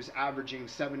 and he was averaging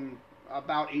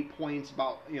about 8 points,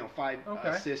 about 5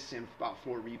 assists, and about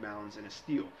 4 rebounds and a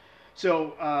steal.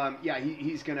 So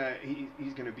he's gonna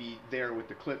be there with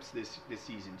the Clips this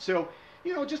season. So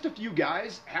just a few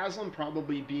guys. Haslam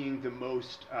probably being the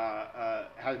most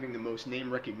having the most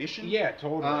name recognition. Yeah,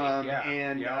 totally.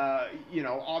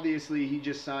 Obviously he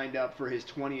just signed up for his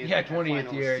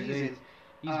 20th year season.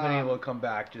 He's been able to come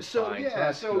back just fine.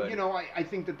 I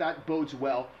think that bodes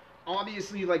well.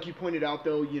 Obviously, like you pointed out,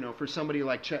 though, for somebody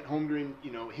like Chet Holmgren,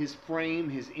 his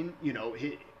frame,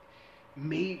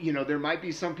 there might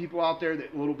be some people out there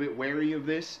that are a little bit wary of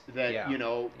this. That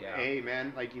hey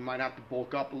man, you might have to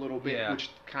bulk up a little bit,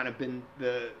 which kind of been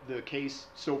the case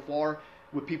so far.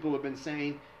 What people have been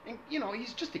saying, and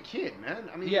he's just a kid, man.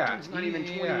 I mean, the dude's not even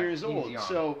 20 years old,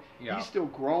 so he's still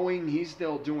growing. He's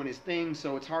still doing his thing.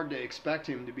 So it's hard to expect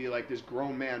him to be like this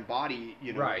grown man body,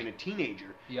 in a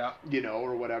teenager,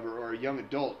 or whatever, or a young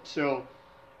adult. So,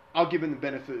 I'll give him the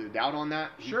benefit of the doubt on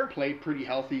that. He Sure. played pretty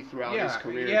healthy throughout his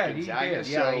career Yeah, at Gonzaga. he did.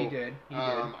 So, yeah, he did.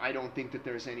 I don't think that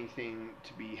there's anything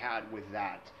to be had with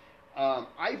that.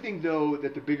 I think, though,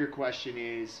 that the bigger question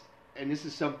is, and this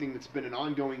is something that's been an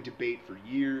ongoing debate for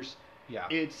years,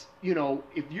 it's,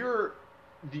 if you're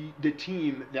the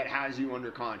team that has you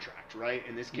under contract, right?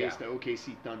 In this case, the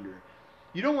OKC Thunder,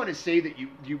 you don't want to say that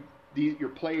your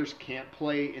players can't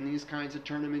play in these kinds of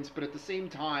tournaments, but at the same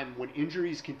time, when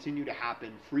injuries continue to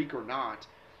happen, freak or not,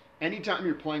 anytime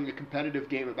you're playing a competitive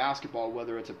game of basketball,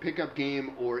 whether it's a pickup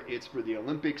game or it's for the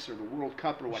Olympics or the World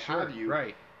Cup or what have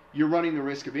you, you're running the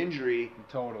risk of injury.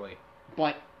 Totally.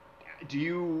 But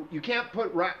you can't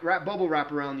put bubble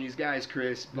wrap around these guys,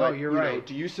 Chris. But, no, you're right.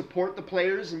 Do you support the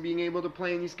players in being able to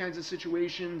play in these kinds of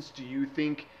situations? Do you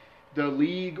think the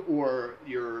league or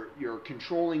your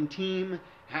controlling team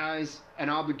has an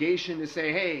obligation to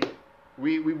say, hey,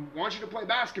 we want you to play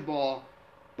basketball,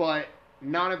 but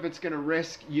not if it's going to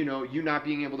risk, you not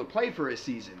being able to play for a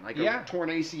season, like a torn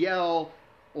ACL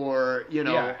or,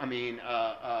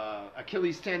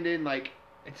 Achilles tendon, like.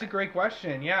 It's a great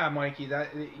question. Yeah, Mikey,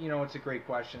 it's a great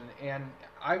question. And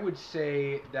I would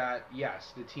say that,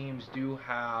 yes, the teams do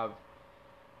have,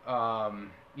 however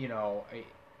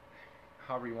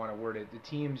you want to word it, the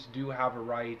teams do have a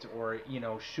right or,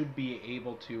 should be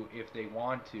able to, if they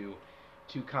want to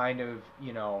kind of,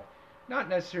 not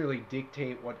necessarily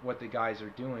dictate what the guys are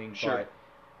doing, but,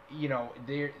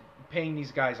 they're paying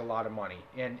these guys a lot of money,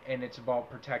 and it's about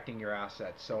protecting your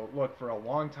assets. So, look, for a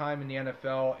long time in the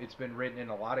NFL, it's been written in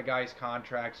a lot of guys'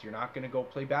 contracts, you're not going to go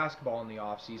play basketball in the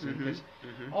offseason, because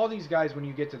all these guys, when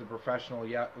you get to the professional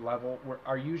level,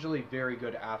 are usually very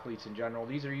good athletes in general.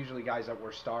 These are usually guys that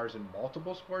were stars in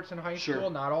multiple sports in high school,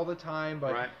 not all the time,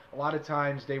 but a lot of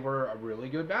times they were a really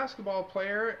good basketball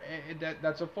player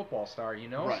that's a football star,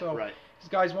 these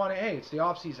guys want to, hey, it's the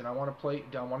offseason, I want to play,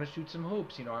 I want to shoot some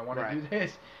hoops, I want to do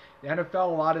this. The NFL,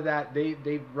 a lot of that,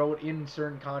 they wrote in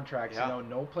certain contracts,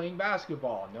 no playing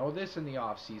basketball, no this in the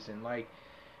off season. Like,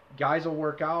 guys will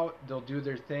work out, they'll do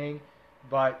their thing,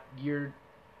 but you're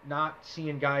not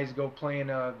seeing guys go playing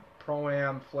a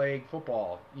pro-am flag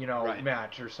football,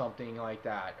 match or something like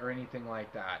that, or anything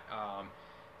like that.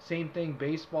 Same thing,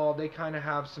 baseball, they kind of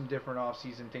have some different off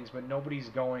season things, but nobody's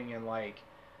going and like.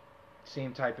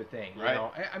 Same type of thing,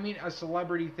 I mean, a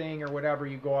celebrity thing or whatever,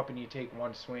 you go up and you take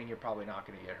one swing, you're probably not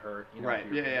going to get hurt,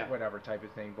 whatever type of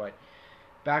thing. But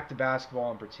back to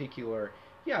basketball in particular,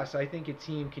 yes, I think a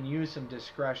team can use some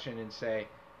discretion and say,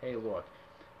 hey, look,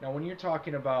 now when you're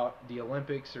talking about the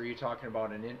Olympics or you're talking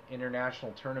about an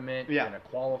international tournament and a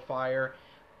qualifier,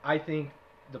 I think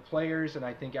the players and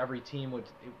I think every team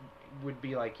would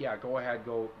be like, yeah, go ahead,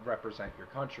 go represent your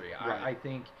country. I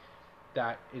think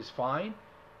that is fine.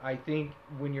 I think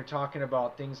when you're talking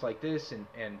about things like this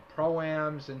and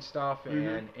pro-ams and stuff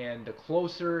and the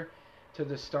closer to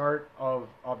the start of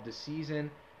the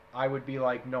season, I would be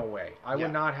like, no way. I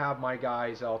would not have my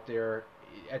guys out there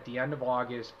at the end of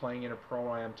August playing in a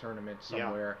pro-am tournament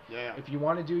somewhere. If you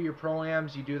want to do your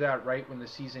pro-ams, you do that right when the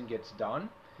season gets done.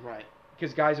 Right.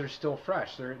 Because guys are still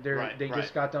fresh. They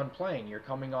just got done playing. You're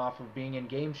coming off of being in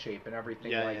game shape and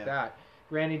everything that.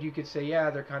 Granted, you could say,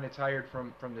 they're kind of tired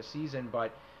from the season,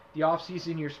 but the off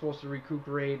season you're supposed to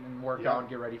recuperate and work out and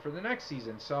get ready for the next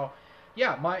season. So,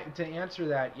 to answer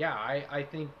that, I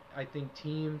think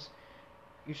teams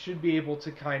you should be able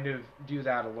to kind of do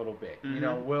that a little bit.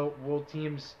 Will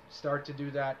teams start to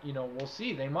do that? We'll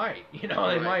see. They might. They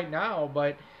might now,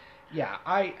 but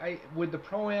I with the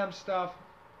pro-am stuff,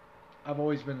 I've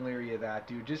always been leery of that,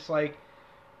 dude. Just like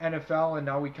NFL, and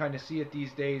now we kind of see it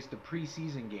these days, the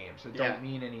preseason games that don't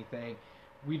mean anything.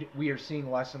 We are seeing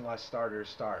less and less starters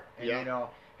start. And,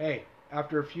 hey,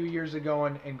 after a few years ago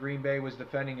and Green Bay was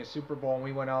defending a Super Bowl and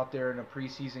we went out there in a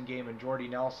preseason game and Jordy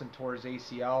Nelson tore his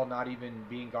ACL, not even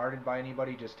being guarded by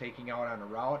anybody, just taking out on a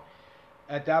route.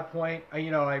 At that point, I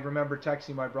remember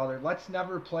texting my brother, let's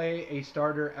never play a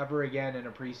starter ever again in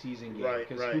a preseason game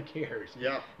because who cares?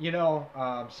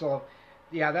 So...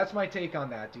 yeah, that's my take on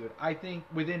that, dude. I think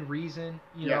within reason,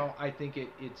 I think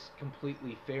it's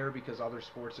completely fair because other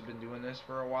sports have been doing this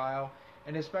for a while.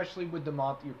 And especially with the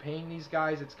amount you're paying these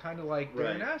guys, it's kind of like they're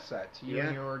an asset to you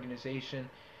and your organization.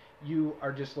 You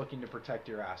are just looking to protect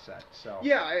your asset. So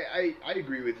I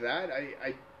agree with that.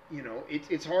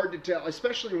 It's hard to tell,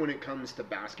 especially when it comes to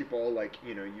basketball. Like,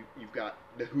 you've got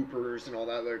the hoopers and all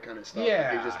that other kind of stuff.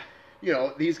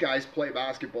 Yeah. These guys play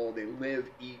basketball. They live,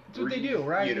 eat, breathe. That's what they do,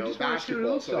 right?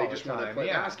 Basketball. So they just want to play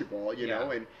basketball,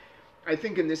 know. And I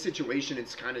think in this situation,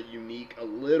 it's kind of unique a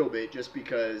little bit just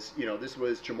because, this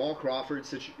was Jamal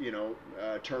Crawford's,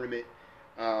 tournament.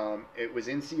 It was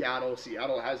in Seattle.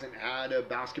 Seattle hasn't had a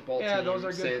basketball team those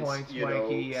are good since, points, you know,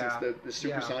 Mikey, since the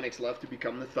Supersonics left to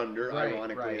become the Thunder,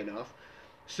 ironically right. enough.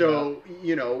 So,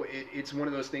 you know, it's one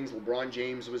of those things. LeBron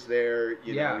James was there,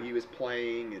 you know, he was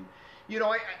playing. And, you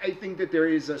know, I think that there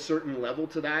is a certain level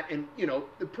to that. And, you know,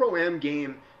 the Pro-Am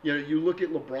game, you know, you look at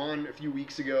LeBron a few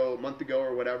weeks ago, a month ago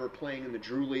or whatever, playing in the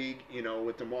Drew League, you know,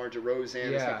 with DeMar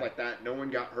DeRozan and stuff like that. No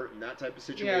one got hurt in that type of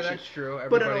situation. Yeah, that's true.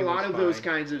 But in a lot of those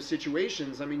kinds of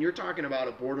situations, I mean, you're talking about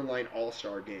a borderline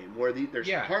all-star game where there's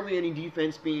hardly any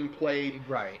defense being played.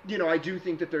 Right. You know, I do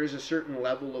think that there's a certain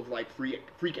level of, like,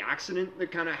 freak accident that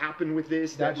kind of happened with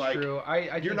this. That's like, true.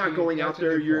 You're not going out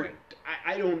there.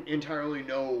 I don't entirely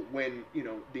know when, you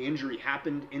know, the injury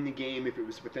happened in the game, if it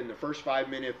was within the first 5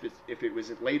 minutes, if it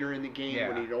was later in the game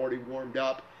when he'd already warmed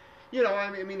up. You know,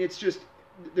 I mean, it's just,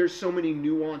 there's so many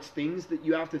nuanced things that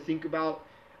you have to think about.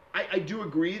 I do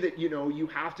agree that, you know, you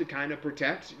have to kind of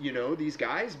protect, you know, these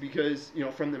guys because, you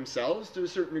know, from themselves to a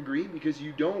certain degree, because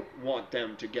you don't want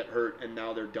them to get hurt and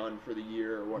now they're done for the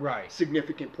year or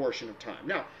significant portion of time.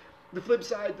 Now, the flip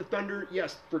side, the Thunder,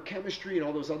 yes, for chemistry and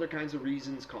all those other kinds of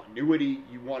reasons, continuity,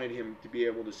 you wanted him to be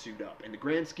able to suit up. In the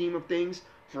grand scheme of things,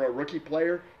 for a rookie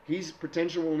player, he's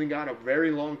potentially only got a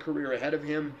very long career ahead of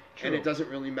him, and it doesn't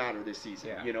really matter this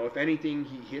season. You know, if anything,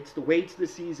 he hits the weights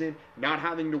this season, not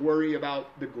having to worry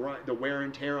about the wear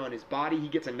and tear on his body. He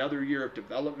gets another year of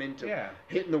development, of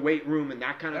hitting the weight room and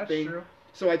that kind of thing. True.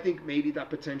 So I think maybe that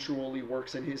potentially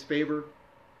works in his favor.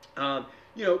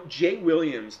 You know, Jay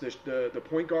Williams, the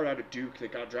point guard out of Duke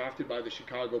that got drafted by the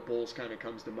Chicago Bulls, kind of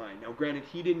comes to mind. Now, granted,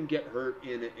 he didn't get hurt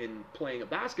in playing a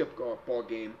basketball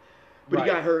game, but he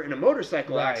got hurt in a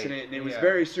motorcycle accident, and it was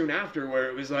very soon after where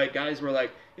it was like guys were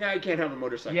like, yeah, I can't have a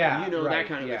motorcycle, you know, that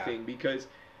kind of a thing. Because,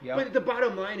 but the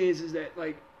bottom line is that,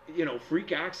 like, you know,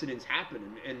 freak accidents happen,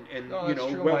 and you know,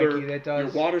 true, whether Mikey, you're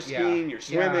water skiing, you're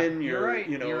swimming, you're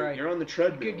you're on the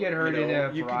treadmill. You could get hurt in a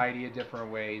variety of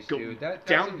different ways, dude. That's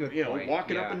a good point.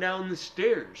 Walking up and down the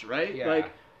stairs, right?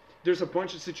 Like, there's a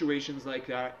bunch of situations like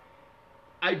that.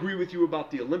 I agree with you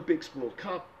about the Olympics, World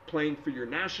Cup, playing for your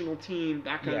national team,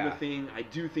 that kind of a thing. I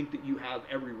do think that you have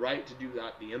every right to do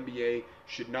that. The NBA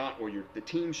should not, or the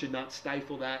team should not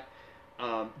stifle that.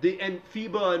 And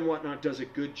FIBA and whatnot does a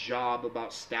good job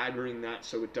about staggering that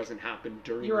so it doesn't happen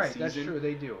during the season. That's true,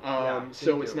 they do.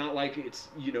 It's not like it's,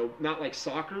 you know, not like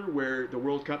soccer where the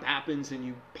World Cup happens and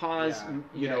you pause,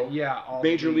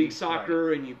 Major League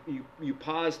Soccer and you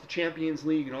pause the Champions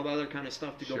League and all the other kind of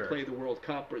stuff to go play the World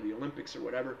Cup or the Olympics or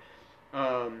whatever.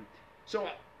 So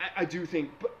I do think,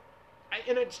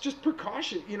 and it's just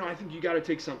precaution. You know, I think you got to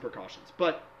take some precautions,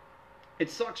 but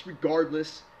it sucks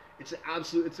regardless. It's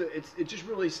it just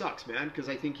really sucks, man, because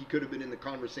I think he could have been in the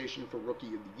conversation for Rookie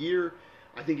of the Year.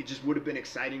 I think it just would have been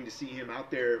exciting to see him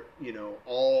out there, you know,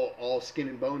 all skin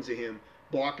and bones of him,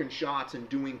 blocking shots and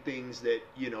doing things that,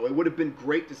 you know, it would have been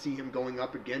great to see him going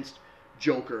up against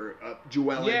Joker,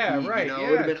 Joel Embiid, you know, it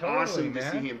would have been awesome to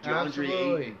see him,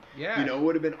 DeAndre Ayton. You know, it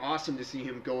would have been awesome to see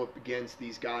him go up against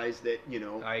these guys that, you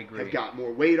know, have got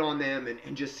more weight on them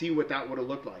and just see what that would have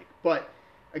looked like. But,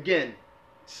 again,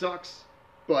 sucks.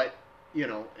 But, you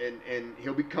know, and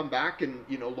he'll come back, and,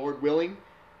 you know, Lord willing,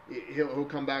 he'll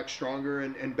come back stronger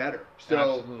and better.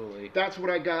 So that's what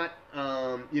I got.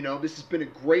 You know, this has been a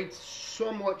great,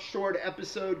 somewhat short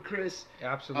episode, Chris.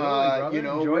 Absolutely, brother. You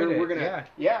know,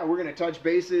 we're gonna touch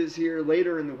bases here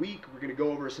later in the week. We're gonna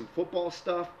go over some football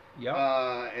stuff.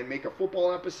 And make a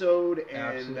football episode.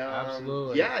 And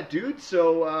absolutely. Yeah, dude.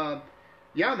 So.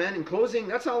 Yeah, man, in closing,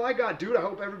 that's all I got, dude. I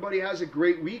hope everybody has a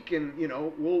great week, and, you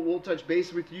know, we'll touch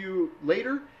base with you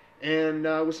later and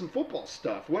with some football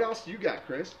stuff. What else do you got,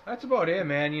 Chris? That's about it,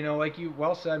 man. You know, like you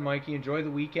well said, Mikey, enjoy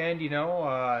the weekend, you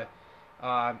know.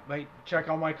 Might check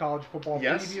out my college football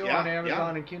preview on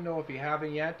Amazon and Kindle if you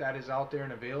haven't yet. That is out there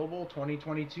and available.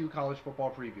 2022 college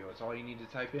football preview. It's all you need to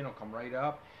type in. It'll come right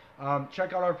up.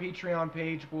 Check out our Patreon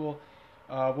page. We'll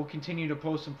continue to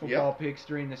post some football picks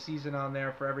during the season on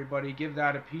there for everybody. Give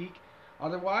that a peek.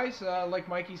 Otherwise, like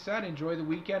Mikey said, enjoy the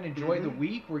weekend. Enjoy the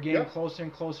week. We're getting closer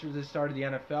and closer to the start of the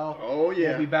NFL. Oh,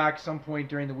 yeah. We'll be back some point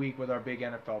during the week with our big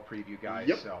NFL preview,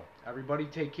 guys. So everybody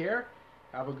take care.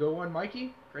 Have a good one,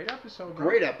 Mikey. Great episode, bro.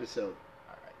 Great episode.